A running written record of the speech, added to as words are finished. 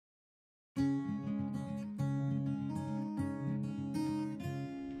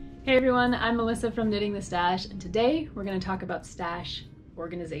Hey everyone, I'm Melissa from Knitting the Stash, and today we're going to talk about stash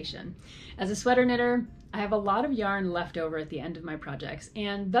organization. As a sweater knitter, I have a lot of yarn left over at the end of my projects,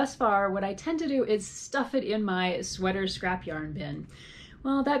 and thus far what I tend to do is stuff it in my sweater scrap yarn bin.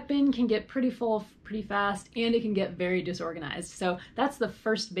 Well, that bin can get pretty full pretty fast, and it can get very disorganized. So that's the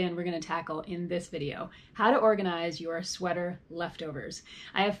first bin we're going to tackle in this video: how to organize your sweater leftovers.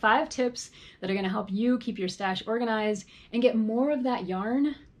 I have 5 tips that are going to help you keep your stash organized and get more of that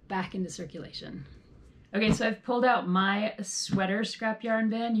yarn back into circulation. Okay, so I've pulled out my sweater scrap yarn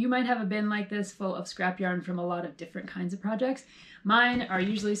bin. You might have a bin like this full of scrap yarn from a lot of different kinds of projects. Mine are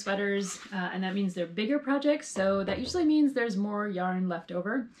usually sweaters, and that means they're bigger projects, so that usually means there's more yarn left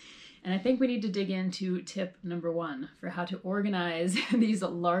over. And I think we need to dig into tip number 1 for how to organize these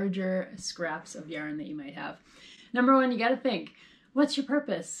larger scraps of yarn that you might have. Number 1, you gotta think, what's your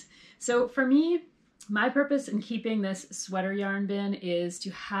purpose? So for me, my purpose in keeping this sweater yarn bin is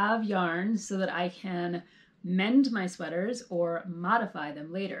to have yarn so that I can mend my sweaters or modify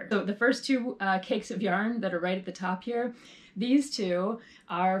them later. So the first 2 cakes of yarn that are right at the top here, these 2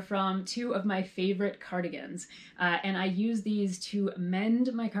 are from 2 of my favorite cardigans, and I use these to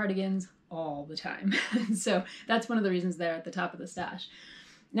mend my cardigans all the time. So that's one of the reasons they're at the top of the stash.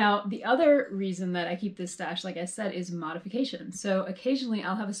 Now, the other reason that I keep this stash, like I said, is modification. So occasionally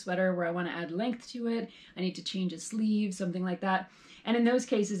I'll have a sweater where I want to add length to it, I need to change a sleeve, something like that. And in those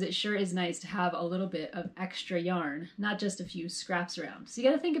cases, it sure is nice to have a little bit of extra yarn, not just a few scraps around. So you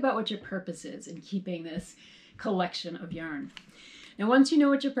got to think about what your purpose is in keeping this collection of yarn. Now, once you know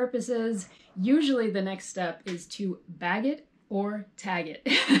what your purpose is, usually the next step is to bag it or tag it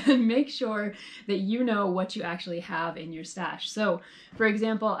and make sure that you know what you actually have in your stash. So for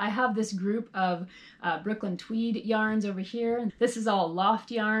example, I have this group of Brooklyn tweed yarns over here. This is all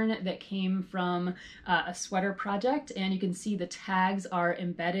loft yarn that came from a sweater project, and you can see the tags are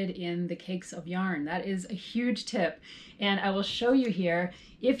embedded in the cakes of yarn. That is a huge tip, and I will show you here.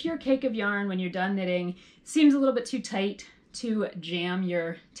 If your cake of yarn when you're done knitting seems a little bit too tight to jam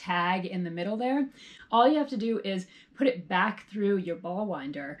your tag in the middle there, all you have to do is put it back through your ball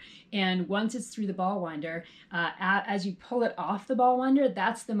winder, and once it's through the ball winder, as you pull it off the ball winder,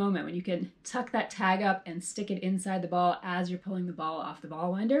 that's the moment when you can tuck that tag up and stick it inside the ball as you're pulling the ball off the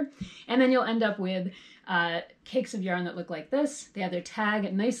ball winder, and then you'll end up with cakes of yarn that look like this. They have their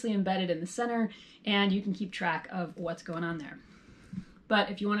tag nicely embedded in the center, and you can keep track of what's going on there. But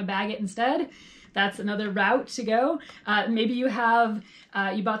if you want to bag it instead, that's another route to go. Maybe you have,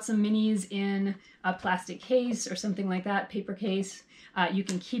 you bought some minis in a plastic case or something like that, paper case. You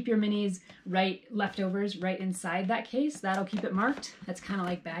can keep your minis leftovers right inside that case. That'll keep it marked. That's kind of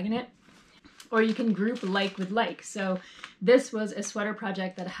like bagging it. Or you can group like with like. So this was a sweater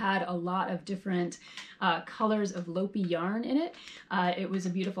project that had a lot of different colors of Lopi yarn in it. It was a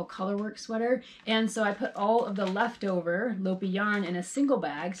beautiful colorwork sweater. And so I put all of the leftover Lopi yarn in a single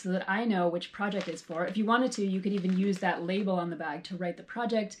bag so that I know which project it's for. If you wanted to, you could even use that label on the bag to write the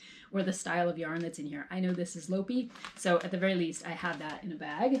project or the style of yarn that's in here. I know this is Lopi, so at the very least I have that in a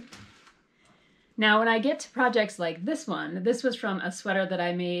bag. Now, when I get to projects like this one, this was from a sweater that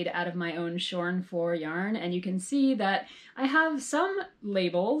I made out of my own Shorn 4 yarn, and you can see that I have some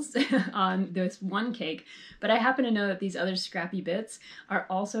labels on this one cake, but I happen to know that these other scrappy bits are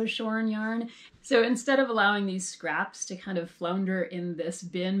also Shorn yarn. So instead of allowing these scraps to kind of flounder in this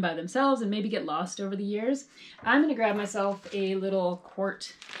bin by themselves and maybe get lost over the years, I'm gonna grab myself a little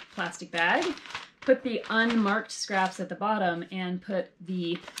quart plastic bag, put the unmarked scraps at the bottom, and put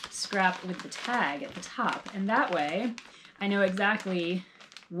the scrap with the tag at the top. And that way, I know exactly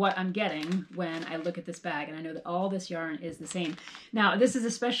what I'm getting when I look at this bag, and I know that all this yarn is the same. Now, this is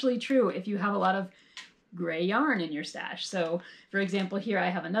especially true if you have a lot of gray yarn in your stash. So, for example, here I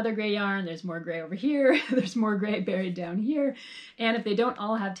have another gray yarn, there's more gray over here, there's more gray buried down here, and if they don't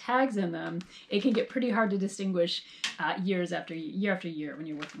all have tags in them, it can get pretty hard to distinguish year after year when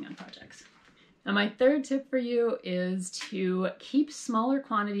you're working on projects. Now, my third tip for you is to keep smaller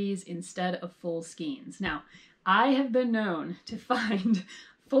quantities instead of full skeins. Now, I have been known to find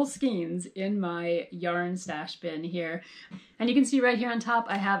full skeins in my yarn stash bin here. And you can see right here on top,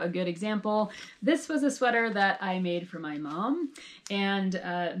 I have a good example. This was a sweater that I made for my mom, and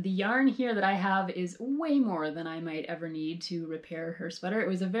the yarn here that I have is way more than I might ever need to repair her sweater. It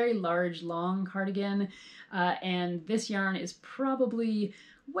was a very large, long cardigan, and this yarn is probably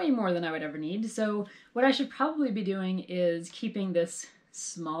way more than I would ever need. So what I should probably be doing is keeping this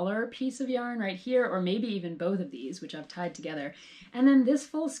smaller piece of yarn right here, or maybe even both of these, which I've tied together. And then this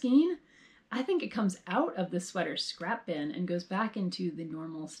full skein, I think it comes out of the sweater scrap bin and goes back into the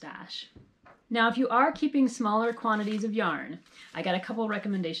normal stash. Now, if you are keeping smaller quantities of yarn, I got a couple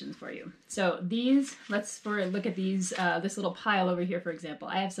recommendations for you. So these, let's look at these, this little pile over here, for example.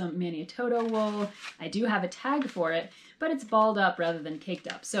 I have some Maniitoto wool. I do have a tag for it, but it's balled up rather than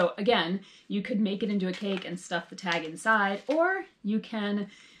caked up. So again, you could make it into a cake and stuff the tag inside, or you can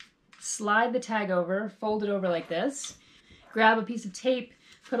slide the tag over, fold it over like this, grab a piece of tape,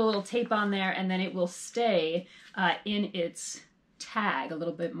 put a little tape on there, and then it will stay in its tag a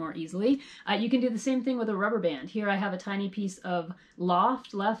little bit more easily. You can do the same thing with a rubber band. Here I have a tiny piece of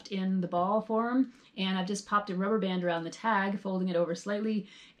loft left in the ball form, and I've just popped a rubber band around the tag, folding it over slightly,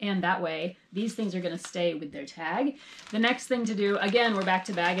 and that way these things are going to stay with their tag. The next thing to do, again, we're back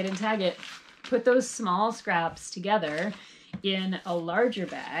to bag it and tag it. Put those small scraps together in a larger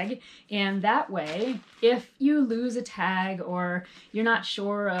bag, and that way if you lose a tag or you're not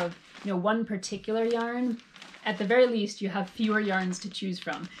sure of one particular yarn, at the very least you have fewer yarns to choose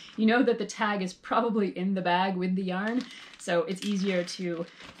from. You know that the tag is probably in the bag with the yarn, so it's easier to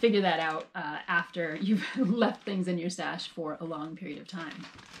figure that out after you've left things in your stash for a long period of time.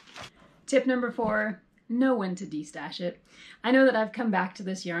 Tip number 4, know when to destash it. I know that I've come back to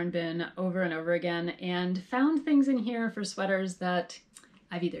this yarn bin over and over again and found things in here for sweaters that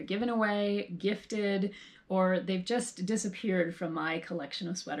I've either given away, gifted, or they've just disappeared from my collection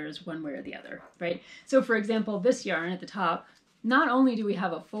of sweaters one way or the other, right? So for example, this yarn at the top, not only do we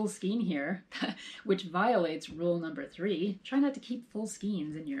have a full skein here, which violates rule number 3, try not to keep full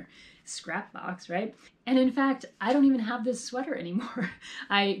skeins in your scrap box, right? And in fact, I don't even have this sweater anymore.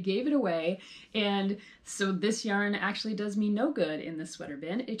 I gave it away, and so this yarn actually does me no good in the sweater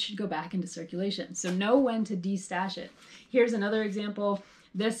bin. It should go back into circulation. So know when to destash it. Here's another example.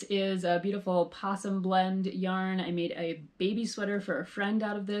 This is a beautiful possum blend yarn. I made a baby sweater for a friend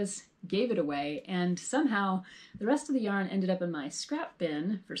out of this, gave it away, and somehow the rest of the yarn ended up in my scrap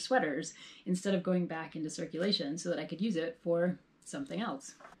bin for sweaters instead of going back into circulation so that I could use it for something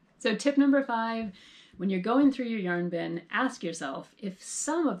else. So tip number 5, when you're going through your yarn bin, ask yourself if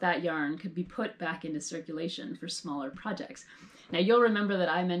some of that yarn could be put back into circulation for smaller projects. Now you'll remember that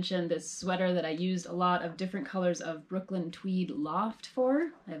I mentioned this sweater that I used a lot of different colors of Brooklyn tweed loft for.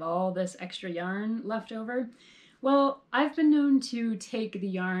 I have all this extra yarn left over. Well, I've been known to take the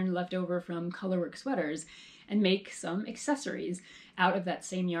yarn left over from colorwork sweaters and make some accessories out of that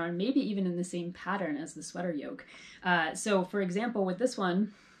same yarn, maybe even in the same pattern as the sweater yoke. So for example, with this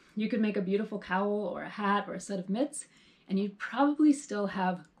one, you could make a beautiful cowl or a hat or a set of mitts, and you'd probably still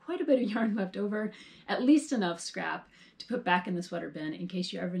have quite a bit of yarn left over, at least enough scrap to put back in the sweater bin in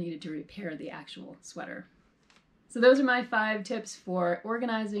case you ever needed to repair the actual sweater. So those are my 5 tips for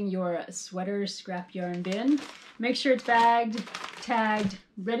organizing your sweater scrap yarn bin. Make sure it's bagged, tagged,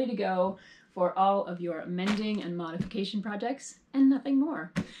 ready to go for all of your mending and modification projects, and nothing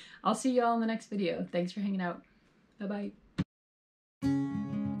more. I'll see you all in the next video. Thanks for hanging out. Bye-bye.